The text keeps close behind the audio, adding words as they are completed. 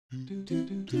Okay.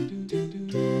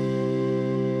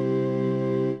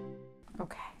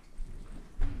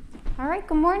 All right,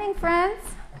 good morning, friends.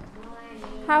 Good morning.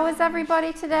 How is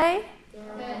everybody today? Good.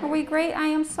 Are we great? I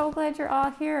am so glad you're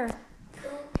all here.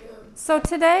 So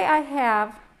today I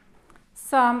have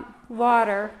some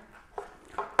water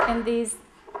in these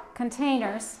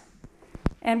containers,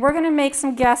 and we're going to make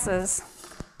some guesses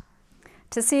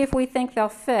to see if we think they'll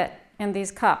fit in these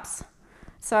cups.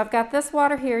 So I've got this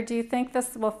water here. Do you think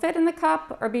this will fit in the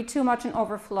cup or be too much and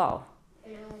overflow?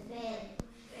 It won't fit.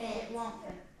 It won't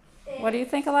fit. What do you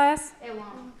think, Elias? It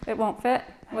won't. It won't fit?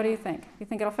 What do you think? You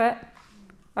think it'll fit?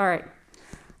 All right.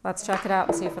 Let's check it out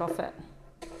and see if it'll fit.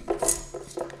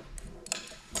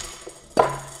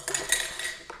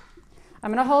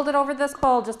 I'm going to hold it over this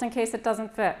bowl just in case it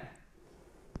doesn't fit.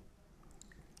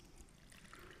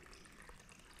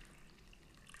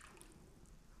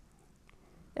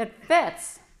 It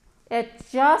fits. It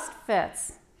just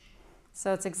fits.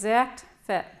 So it's exact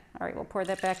fit. All right, we'll pour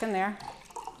that back in there.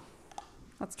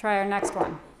 Let's try our next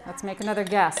one. Let's make another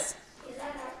guess. Is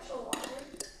that actual water?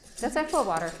 That's actual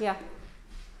water, yeah.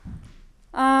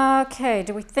 Okay,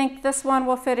 do we think this one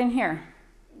will fit in here?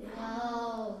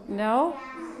 No. No?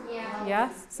 Yeah.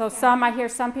 Yes? So I hear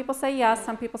some people say yes,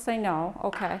 some people say no.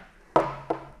 Okay.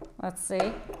 Let's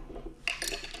see.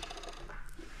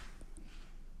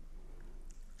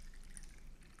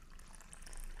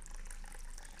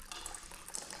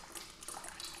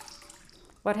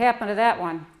 What happened to that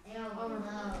one? It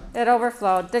overflowed. It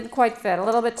overflowed. Didn't quite fit. A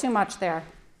little bit too much there.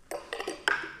 All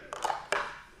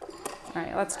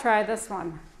right, let's try this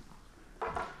one.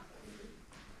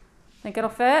 Think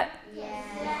it'll fit?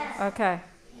 Yes. Okay.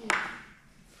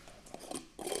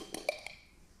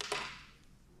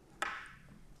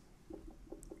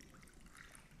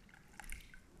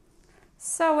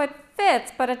 So it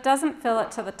fits, but it doesn't fill it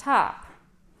to the top.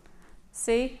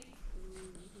 See?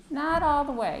 Not all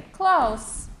the way.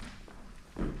 Close,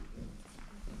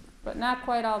 but not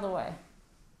quite all the way.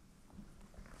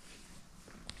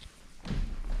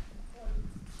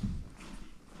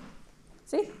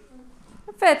 See?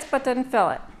 It fits, but didn't fill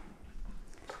it.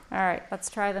 All right, let's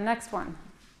try the next one.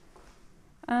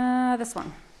 This one.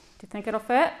 Do you think it'll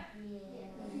fit?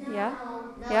 No. Yeah?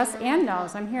 No. Yes and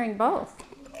no's. I'm hearing both.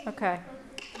 Okay.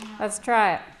 Let's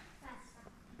try it.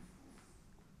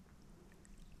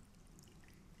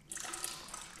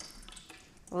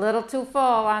 A little too full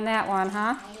on that one,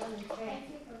 huh?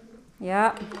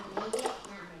 Yep.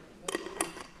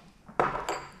 That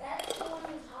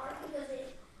one is hard because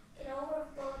it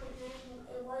overflowed and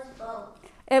it was both.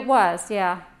 It was,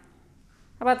 yeah. How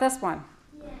about this one?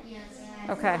 Yes.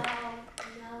 Okay. No.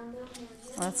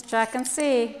 Let's check and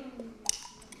see.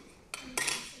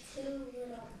 Too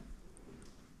little.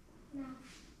 No.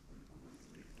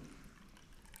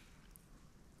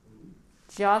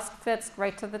 Just fits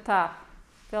right to the top.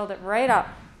 Filled it right up.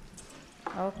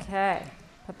 Okay.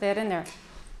 Put that in there.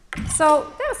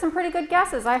 So there were some pretty good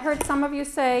guesses. I heard some of you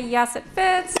say, yes, it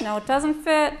fits, no, it doesn't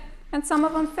fit, and some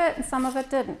of them fit and some of it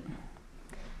didn't.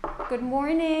 Good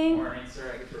morning. Good morning,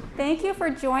 sir. Thank you for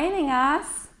joining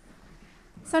us.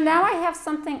 So now I have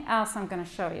something else I'm going to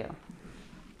show you.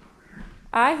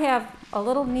 I have a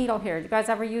little needle here. Do you guys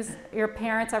ever use, your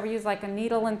parents ever use like a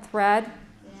needle and thread?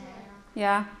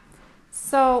 Yeah?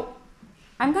 So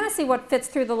I'm going to see what fits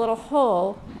through the little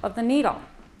hole of the needle,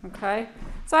 okay?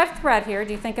 So I have thread here.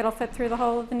 Do you think it'll fit through the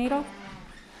hole of the needle?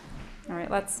 All right,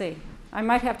 let's see. I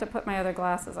might have to put my other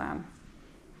glasses on,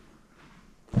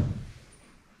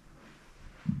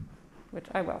 which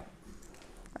I will. All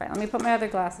right, let me put my other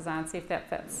glasses on, see if that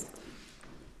fits.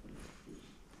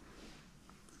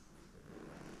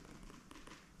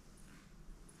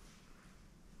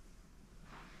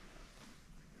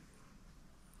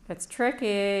 It's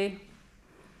tricky.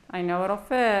 I know it'll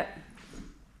fit.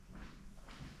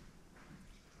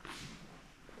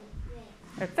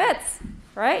 It fits,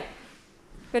 right?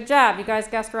 Good job, you guys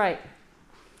guessed right.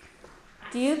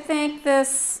 Do you think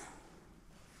this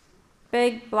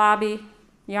big blobby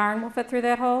yarn will fit through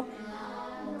that hole?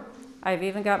 No. I've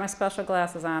even got my special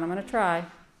glasses on. I'm going to try.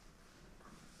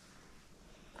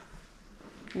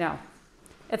 No,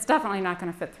 it's definitely not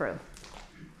going to fit through.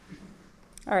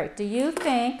 All right, do you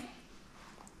think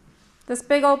this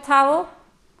big old towel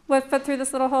would fit through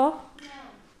this little hole? No.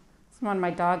 It's one of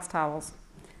my dog's towels.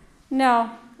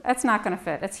 No, that's not going to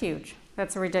fit. It's huge.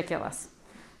 That's ridiculous.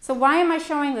 So why am I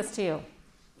showing this to you?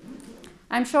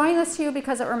 I'm showing this to you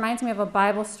because it reminds me of a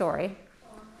Bible story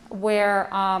where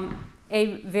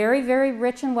a very, very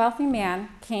rich and wealthy man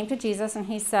came to Jesus and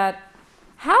he said,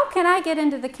 "How can I get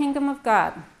into the kingdom of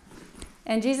God?"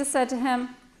 And Jesus said to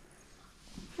him,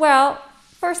 "Well,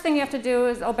 first thing you have to do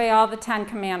is obey all the 10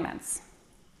 commandments.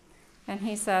 And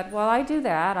he said, well, I do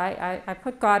that. I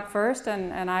put God first,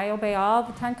 and I obey all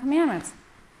the 10 commandments.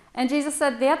 And Jesus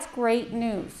said, that's great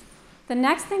news. The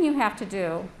next thing you have to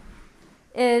do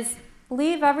is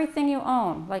leave everything you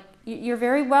own. Like, you're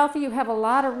very wealthy, you have a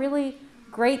lot of really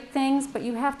great things, but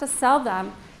you have to sell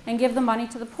them and give the money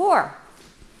to the poor.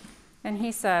 And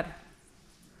he said,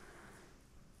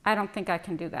 I don't think I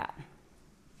can do that.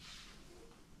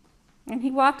 And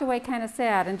he walked away kind of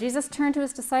sad. And Jesus turned to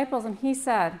his disciples and he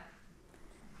said,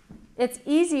 it's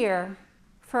easier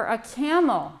for a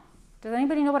camel. Does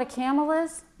anybody know what a camel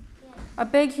is? Yeah. A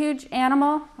big, huge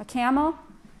animal, a camel,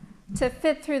 to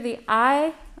fit through the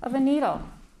eye of a needle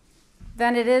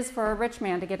than it is for a rich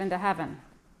man to get into heaven.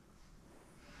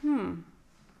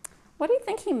 What do you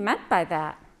think he meant by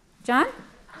that? John?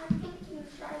 I think he was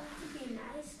trying to be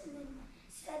nice, and then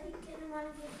said he didn't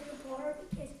want to give to the poor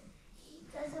because he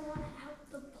doesn't want to help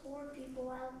the poor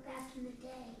people out back in the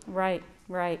day. Right,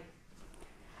 right.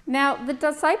 Now, the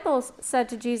disciples said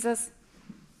to Jesus,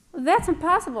 that's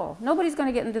impossible. Nobody's going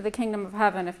to get into the kingdom of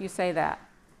heaven if you say that.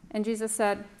 And Jesus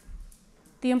said,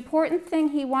 the important thing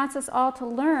he wants us all to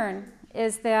learn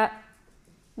is that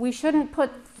we shouldn't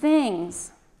put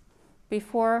things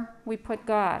before we put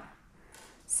God.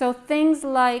 So things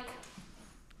like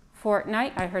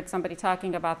Fortnite, I heard somebody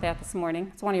talking about that this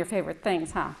morning. It's one of your favorite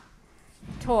things, huh?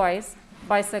 Toys,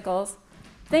 bicycles,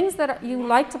 things that you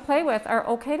like to play with are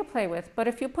okay to play with, but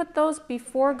if you put those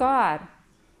before God,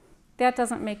 that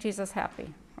doesn't make Jesus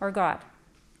happy, or God.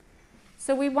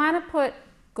 So we want to put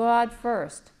God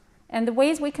first. And the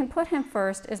ways we can put him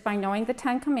first is by knowing the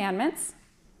 10 commandments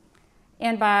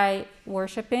and by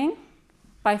worshiping,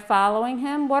 by following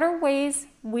him. What are ways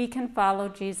we can follow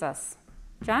Jesus?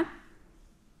 John?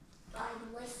 By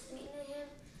listening to him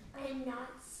and not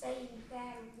saying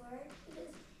bad words.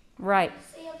 Because right.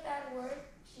 if you say a bad word,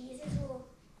 Jesus will...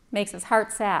 Makes his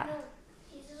heart sad. No,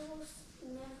 Jesus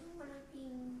will never want to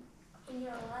be in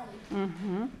your life.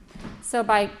 Mm-hmm. So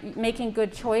by making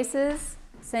good choices,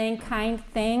 saying kind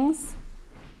things.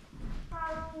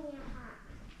 Following your heart.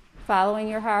 Following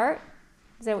your heart.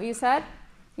 Is that what you said?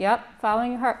 Yep,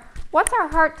 following your heart. What's our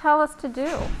heart tell us to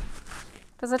do?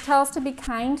 Does it tell us to be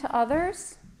kind to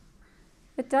others?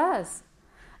 It does.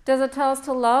 Does it tell us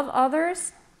to love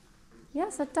others?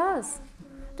 Yes, it does.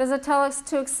 Does it tell us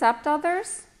to accept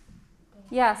others?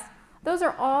 Yes. Those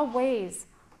are all ways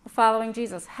of following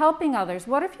Jesus. Helping others.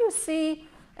 What if you see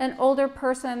an older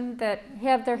person that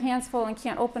have their hands full and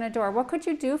can't open a door? What could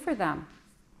you do for them?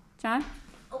 John?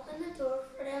 Open the door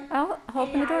for them. I'll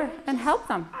open the door and help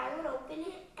them. I would open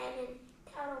it and then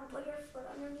tell them, put your foot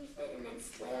underneath it and then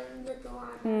slam the door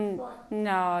on their foot.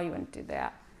 No, you wouldn't do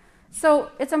that.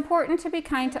 So it's important to be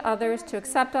kind to others, to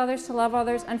accept others, to love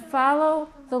others, and follow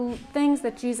the things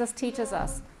that Jesus teaches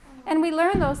us. And we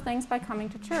learn those things by coming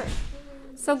to church.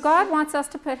 So God wants us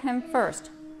to put him first.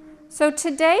 So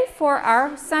today for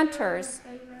our centers,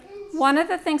 one of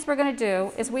the things we're going to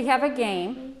do is we have a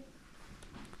game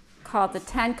called the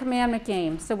 10 Commandment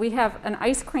game. So we have an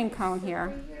ice cream cone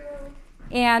here,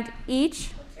 and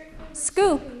each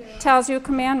scoop tells you a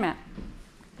commandment.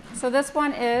 So this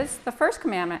one is the first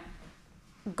commandment.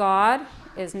 God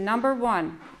is number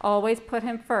one. Always put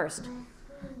him first.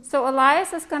 So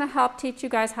Elias is going to help teach you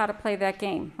guys how to play that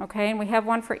game, okay? And we have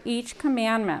one for each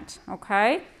commandment,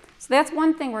 okay? So that's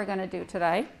one thing we're going to do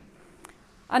today.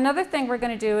 Another thing we're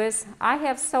going to do is I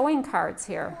have sewing cards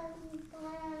here.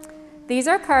 These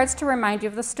are cards to remind you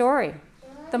of the story.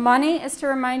 The money is to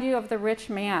remind you of the rich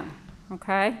man,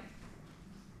 okay?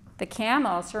 The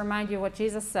camel is to remind you what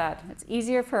Jesus said. It's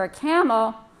easier for a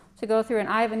camel to go through an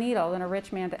eye of a needle than a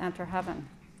rich man to enter heaven.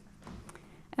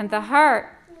 And the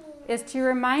heart is to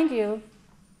remind you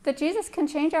that Jesus can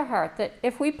change our heart, that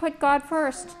if we put God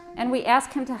first and we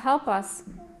ask him to help us,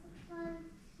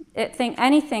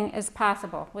 anything is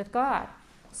possible with God.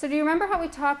 So do you remember how we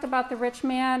talked about the rich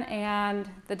man and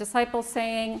the disciples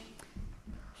saying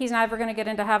he's never going to get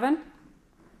into heaven?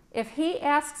 If he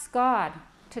asks God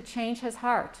to change his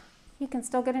heart, he can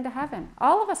still get into heaven.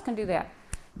 All of us can do that.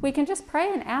 We can just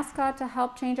pray and ask God to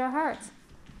help change our hearts.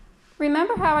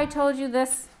 Remember how I told you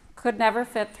this could never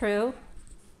fit through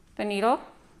the needle?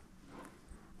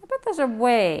 I bet there's a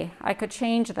way I could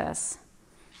change this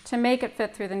to make it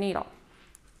fit through the needle.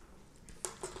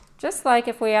 Just like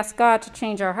if we ask God to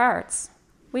change our hearts,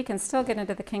 we can still get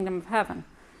into the kingdom of heaven.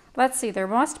 Let's see, there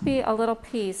must be a little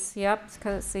piece, yep,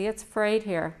 because see, it's frayed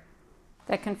here,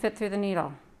 that can fit through the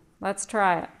needle. Let's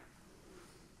try it.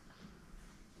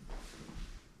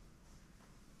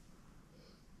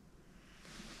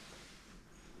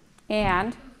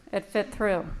 And it fit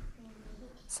through.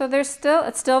 So it's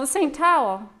still the same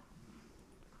towel,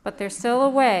 but there's still a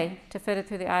way to fit it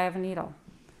through the eye of a needle.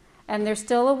 And there's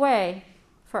still a way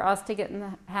for us to get in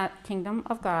the kingdom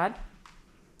of God,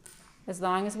 as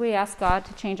long as we ask God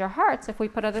to change our hearts. If we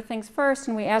put other things first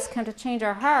and we ask him to change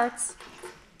our hearts,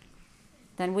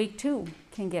 then we too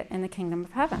can get in the kingdom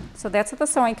of heaven. So that's what the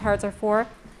sewing cards are for.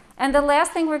 And the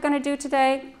last thing we're going to do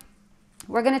today,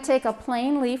 we're going to take a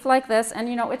plain leaf like this, and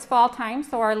it's fall time,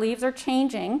 so our leaves are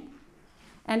changing.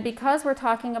 And because we're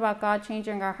talking about God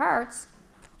changing our hearts,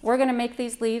 we're going to make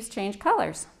these leaves change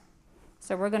colors.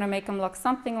 So we're going to make them look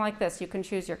something like this. You can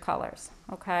choose your colors,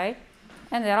 okay?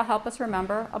 And that'll help us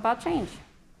remember about change.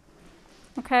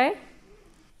 Okay?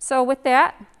 So with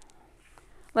that,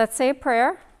 let's say a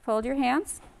prayer. Fold your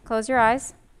hands. Close your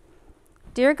eyes.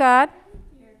 Dear God,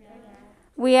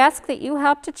 we ask that you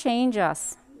help to change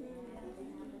us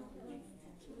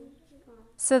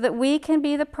so that we can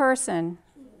be the person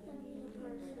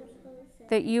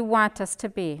that you want us to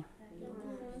be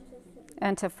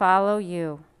and to follow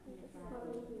you.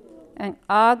 And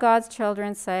all God's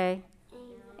children say,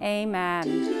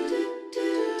 Amen.